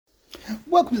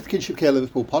Welcome to the Kinship Care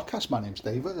Liverpool podcast. My name's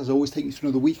David. As always, take you through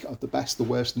another week of the best, the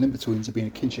worst, and in-betweens of being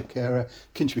a kinship carer,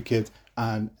 kinship kid,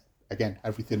 and again,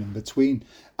 everything in between.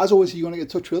 As always, if you want to get in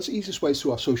touch with us, easiest way is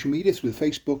through our social media, through the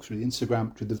Facebook, through the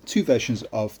Instagram, through the two versions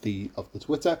of the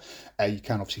Twitter. You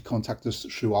can obviously contact us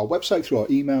through our website, through our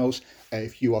emails.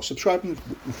 If you are subscribing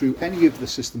through any of the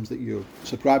systems that you're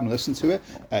subscribing and listen to it,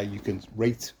 you can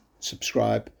rate,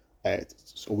 subscribe.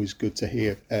 It's always good to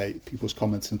hear people's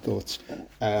comments and thoughts.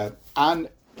 And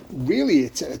really,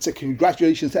 it's a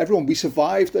congratulations to everyone. We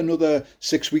survived another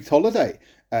 6-week holiday.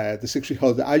 The 6-week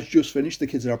holiday has just finished. The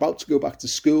kids are about to go back to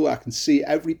school. I can see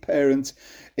every parent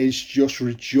is just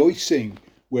rejoicing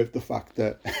with the fact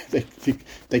that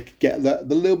they get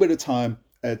the little bit of time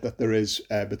that there is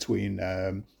between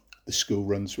the school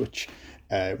runs, which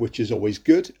is always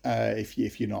good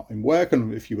if you're not in work,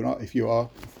 and if you are.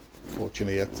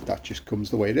 Fortunately, that just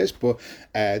comes the way it is. But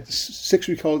the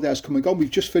 6-week holiday has come and gone. We've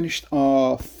just finished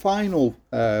our final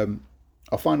thing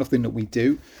that we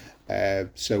do.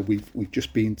 So we've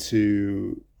just been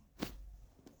to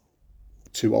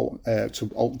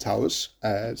Alton Towers.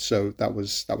 So that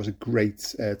was a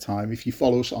great time. If you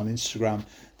follow us on Instagram,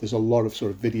 there's a lot of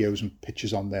sort of videos and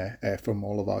pictures on there from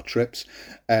all of our trips.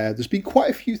 There's been quite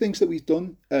a few things that we've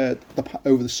done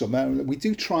over the summer. We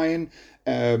do try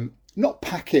and not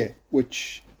pack it,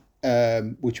 which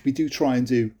we do try and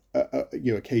do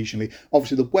occasionally.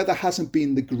 Obviously, the weather hasn't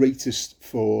been the greatest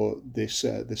for this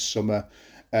summer,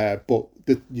 but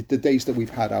the days that we've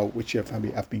had out, which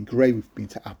have been great. We've been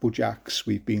to Applejacks,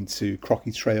 we've been to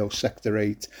Crocky Trail, Sector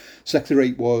 8. Sector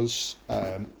 8 was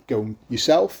going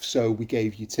yourself, so we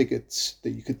gave you tickets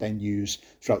that you could then use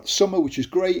throughout the summer, which is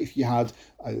great if you had,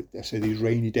 I say, these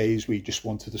rainy days where you just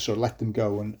wanted to sort of let them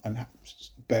go and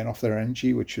burn off their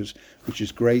energy, which is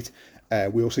great.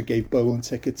 We also gave bowling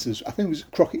tickets, as I think it was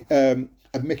Crocky,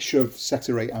 a mixture of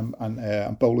Sector 8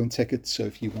 and bowling tickets. So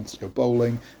if you wanted to go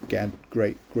bowling, again,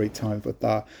 great time with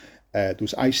that. There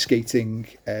was ice skating.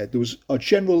 There was our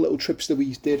general little trips that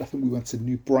we did. I think we went to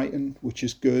New Brighton, which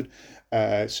is good.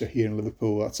 So here in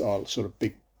Liverpool, that's our sort of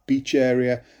big beach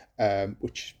area,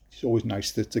 which is always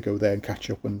nice to go there and catch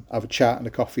up and have a chat and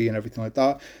a coffee and everything like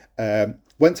that.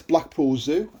 Went to Blackpool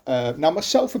Zoo. Now,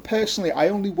 myself personally, I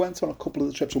only went on a couple of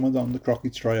the trips. I went on the Crocky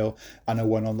Trail and I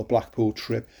went on the Blackpool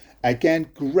trip. Again,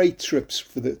 great trips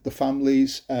for the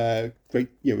families. Great,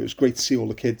 it was great to see all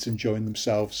the kids enjoying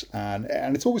themselves, and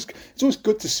it's always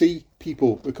good to see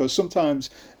people, because sometimes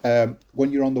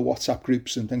when you're on the WhatsApp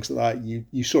groups and things like that,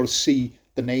 you sort of see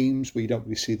the names but you don't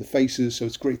really see the faces. So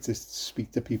it's great to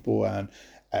speak to people, and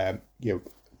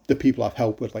the people I've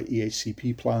helped with, like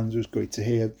EHCP plans, it was great to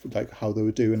hear like how they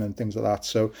were doing and things like that.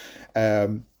 So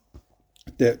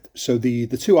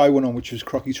the two I went on, which was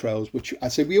Crocky Trails, which I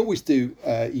say we always do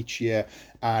each year,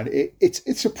 and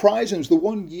it's surprising. It was the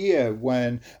one year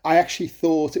when I actually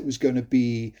thought it was going to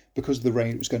be, because of the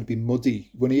rain, it was going to be muddy.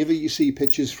 Whenever you see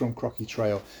pictures from Crocky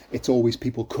Trail, it's always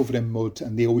people covered in mud,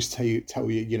 and they always tell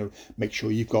you, make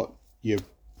sure you've got your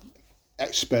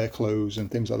spare clothes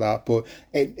and things like that, but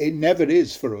it never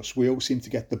is for us. We always seem to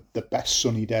get the best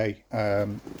sunny day,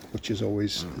 which is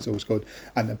always good.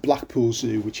 And the Blackpool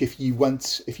Zoo, which if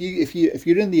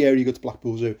you're in the area, you go to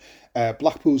Blackpool Zoo.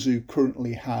 Blackpool Zoo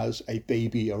currently has a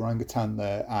baby orangutan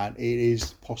there, and it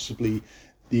is possibly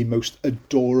the most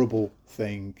adorable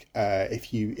thing.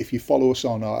 If you follow us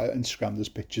on our Instagram, there's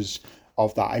pictures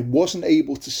of that. I wasn't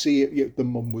able to see it. The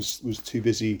mum was too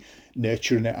busy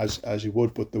nurturing it as you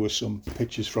would, but there were some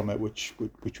pictures from it which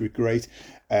were great.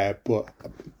 But a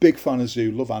big fan of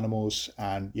zoo, love animals,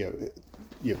 and the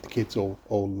kids all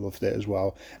loved it as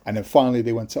well. And then finally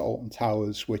they went to Alton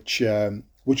Towers, which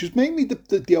was mainly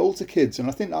the older kids, and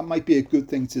I think that might be a good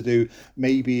thing to do.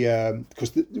 Maybe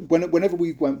because whenever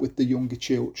we went with the younger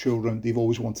children, they've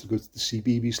always wanted to go to the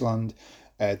CBeebies Land.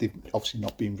 They've obviously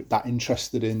not been that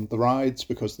interested in the rides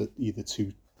because they're either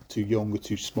too young or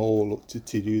too small to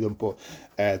do them, but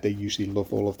they usually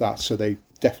love all of that, so they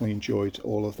definitely enjoyed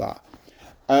all of that.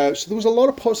 So there was a lot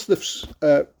of positives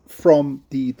from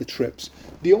the trips.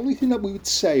 The only thing that we would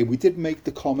say, we did make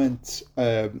the comment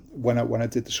when I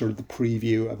did the sort of the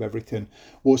preview of everything,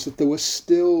 was that there were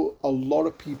still a lot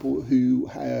of people who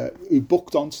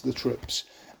booked onto the trips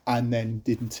and then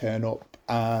didn't turn up,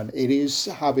 and it is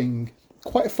having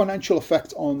quite a financial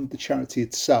effect on the charity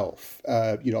itself.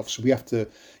 Obviously we have to,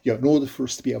 in order for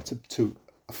us to be able to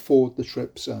afford the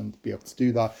trips and be able to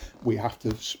do that, we have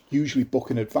to usually book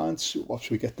in advance.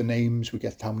 Once we get the names, we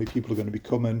get how many people are going to be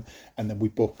coming, and then we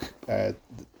book the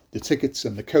tickets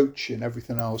and the coach and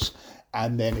everything else.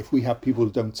 And then if we have people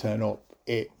who don't turn up,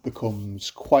 it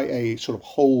becomes quite a sort of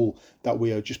hole that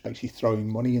we are just basically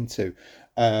throwing money into.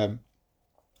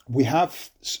 we have,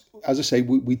 as I say,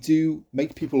 we do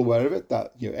make people aware of it,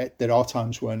 that there are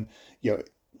times when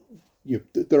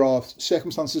there are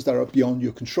circumstances that are beyond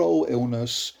your control,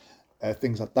 illness,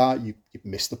 things like that. You've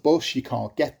missed the bus, you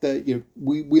can't get there.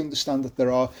 We understand that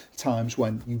there are times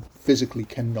when you physically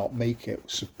cannot make it.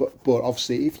 So, but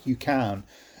obviously, if you can,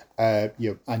 and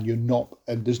you're not,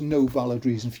 and there's no valid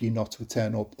reason for you not to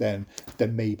turn up, then there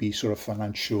may be sort of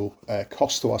financial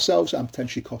cost to ourselves and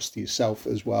potentially cost to yourself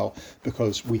as well,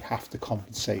 because we have to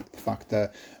compensate the fact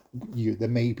that there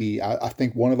may be, I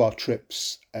think one of our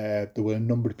trips, there were a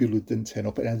number of people who didn't turn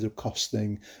up. It ended up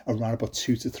costing around about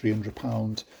 £200 to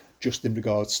 £300, just in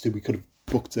regards to, we could have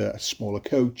booked a smaller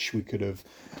coach, we could have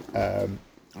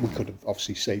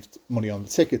obviously saved money on the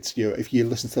tickets. If you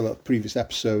listen to the previous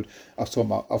episode, I was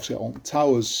talking about obviously Alton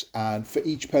Towers, and for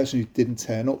each person who didn't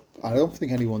turn up, and I don't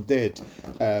think anyone did,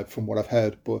 from what I've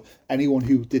heard, but anyone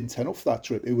who didn't turn up for that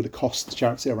trip, it would have cost the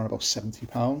charity around about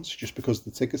 £70 just because of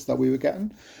the tickets that we were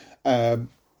getting.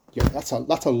 That's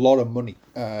a lot of money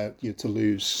to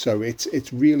lose. So it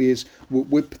really is.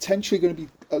 We're potentially going to be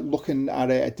looking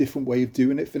at a different way of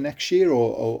doing it for next year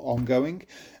or ongoing.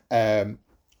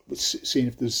 Seeing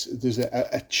if there's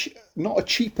not a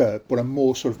cheaper but a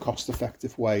more sort of cost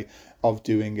effective way of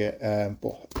doing it.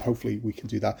 But hopefully we can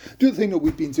do that. The other thing that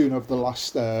we've been doing over the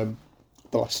last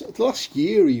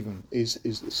year even is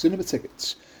the cinema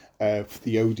tickets for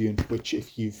the Odeon, which,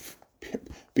 if you've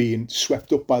been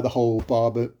swept up by the whole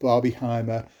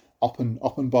Barbieheimer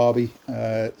Oppen Barbie,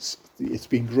 it's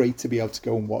been great to be able to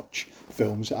go and watch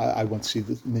films. I went to see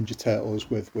the Ninja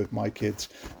Turtles with my kids,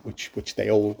 which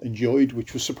they all enjoyed,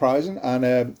 which was surprising,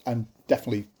 and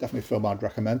definitely a film I'd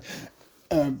recommend.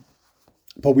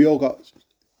 But we all got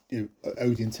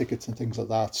Odeon tickets and things like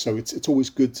that, so it's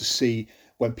always good to see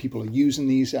when people are using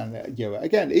these. And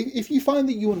again, if you find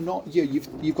that you're not,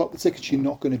 you've got the tickets, you're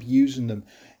not going to be using them,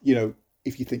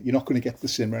 if you think you're not going to get to the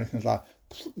cinema or anything like that,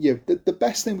 the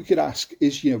best thing we could ask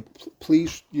is,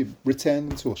 please return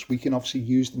them to us. We can obviously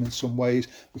use them in some ways.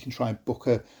 We can try and book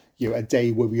a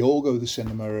day where we all go to the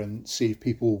cinema and see if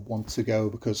people want to go,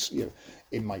 because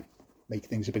it might make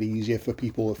things a bit easier for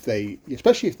people if they,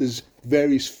 especially if there's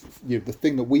various,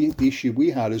 the issue we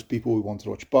had is people who wanted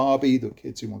to watch Barbie, the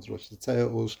kids who wanted to watch the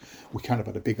Turtles. We kind of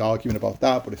had a big argument about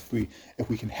that, but if we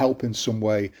can help in some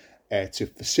way to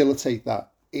facilitate that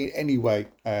in any way,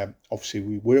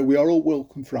 obviously we are all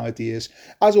welcome for ideas.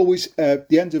 As always, at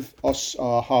the end of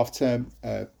our half-term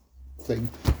thing,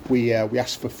 we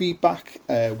ask for feedback.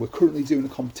 We're currently doing a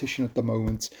competition at the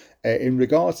moment in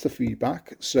regards to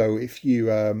feedback. So if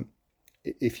you're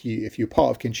part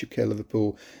of Kinship Care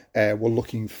Liverpool, we're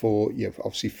looking for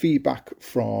obviously feedback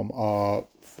from our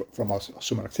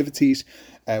summer activities.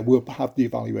 We'll have the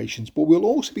evaluations, but we'll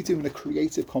also be doing a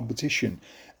creative competition.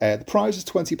 The prize is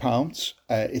 £20.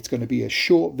 It's going to be a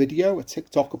short video, a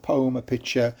TikTok, a poem, a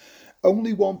picture,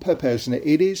 only one per person.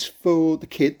 It is for the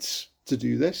kids to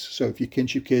do this. So if your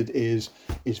Kinship kid is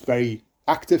very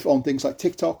active on things like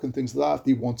TikTok and things like that, if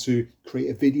they want to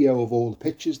create a video of all the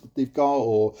pictures that they've got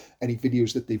or any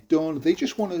videos that they've done, they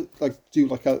just want to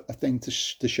do a thing to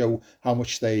show how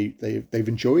much they've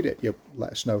enjoyed it,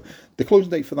 let us know. The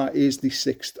closing date for that is the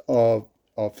 6th of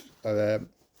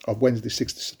Wednesday,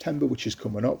 6th of September, which is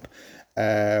coming up.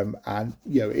 And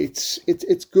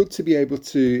it's good to be able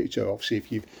to,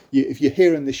 obviously if you're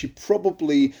hearing this, you're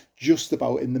probably just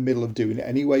about in the middle of doing it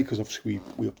anyway, because obviously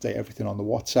we update everything on the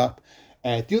WhatsApp.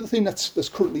 The other thing that's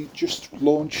currently just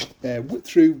launched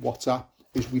through WhatsApp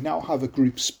is we now have a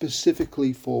group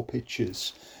specifically for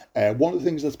pictures. One of the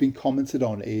things that's been commented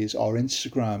on is our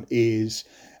Instagram is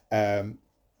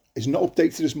not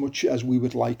updated as much as we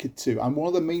would like it to. And one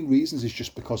of the main reasons is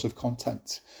just because of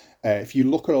content. If you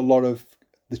look at a lot of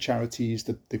the charities,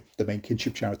 the main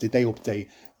Kinship charity, they update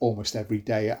almost every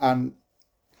day. And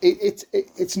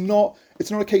it's not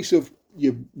a case of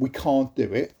we can't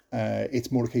do it.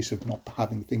 It's more a case of not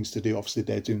having things to do. Obviously,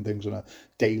 they're doing things on a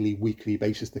daily, weekly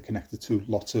basis. They're connected to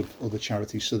lots of other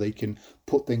charities, so they can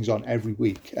put things on every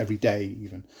week, every day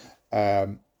even.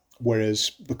 Whereas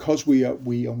because we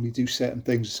only do certain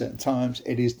things at certain times,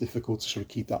 it is difficult to sort of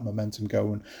keep that momentum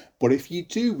going. But if you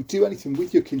do anything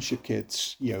with your Kinship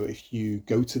kids, if you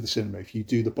go to the cinema, if you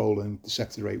do the bowling, the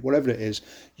Sector 8, whatever it is,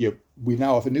 we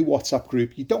now have a new WhatsApp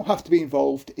group. You don't have to be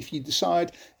involved. If you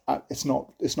decide it's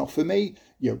not for me,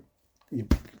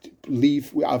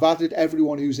 leave. I've added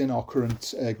everyone who's in our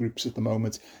current groups at the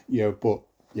moment, but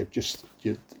just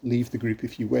leave the group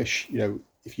if you wish,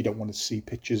 if you don't want to see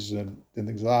pictures and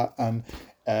things like that.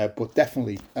 but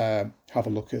definitely have a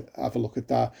look at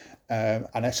that.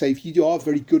 And I say, if you are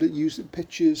very good at using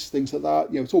pictures, things like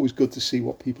that, it's always good to see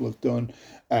what people have done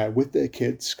with their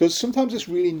kids, because sometimes it's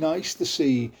really nice to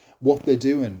see what they're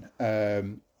doing.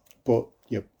 But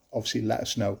obviously let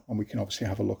us know, and we can obviously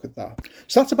have a look at that.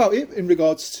 So that's about it in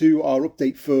regards to our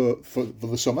update for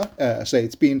the summer. I say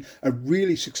it's been a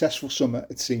really successful summer,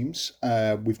 it seems.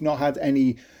 We've not had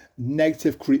any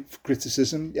negative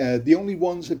criticism. The only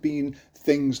ones have been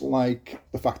things like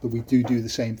the fact that we do the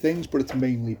same things, but it's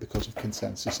mainly because of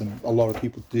consensus, and a lot of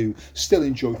people do still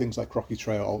enjoy things like Crocky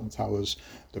Trail, Alton Towers,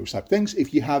 those type of things.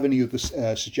 If you have any other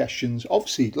suggestions,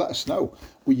 obviously let us know.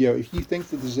 If you think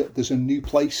that there's a new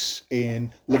place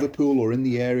in Liverpool or in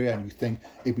the area, and you think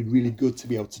it'd be really good to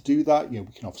be able to do that, we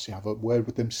can obviously have a word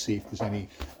with them, see if there's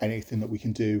anything that we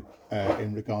can do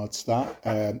in regards to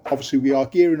that. Obviously, we are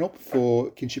gearing up for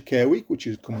Kinship Care Week, which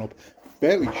is coming up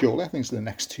fairly shortly. I think it's in the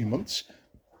next 2 months.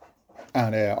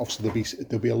 And obviously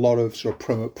there'll be a lot of sort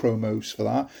of promos for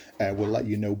that. We'll let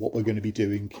you know what we're going to be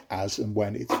doing as and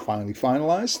when it's finally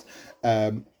finalised.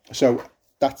 So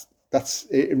that's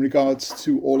it in regards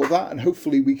to all of that, and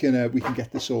hopefully we can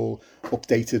get this all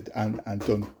updated and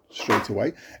done straight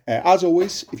away. As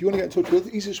always, if you want to get in touch with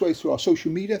us, the easiest way is through our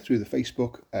social media, through the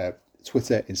Facebook,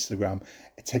 Twitter, Instagram,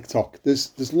 TikTok.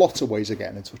 There's lots of ways of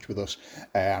getting in touch with us,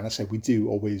 and I say we do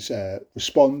always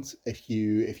respond. If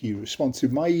you respond to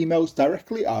my emails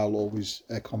directly, I'll always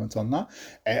comment on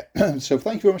that. So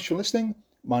thank you very much for listening.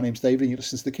 My name's David, and you're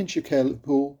listening to the Kinship Care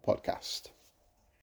Liverpool podcast.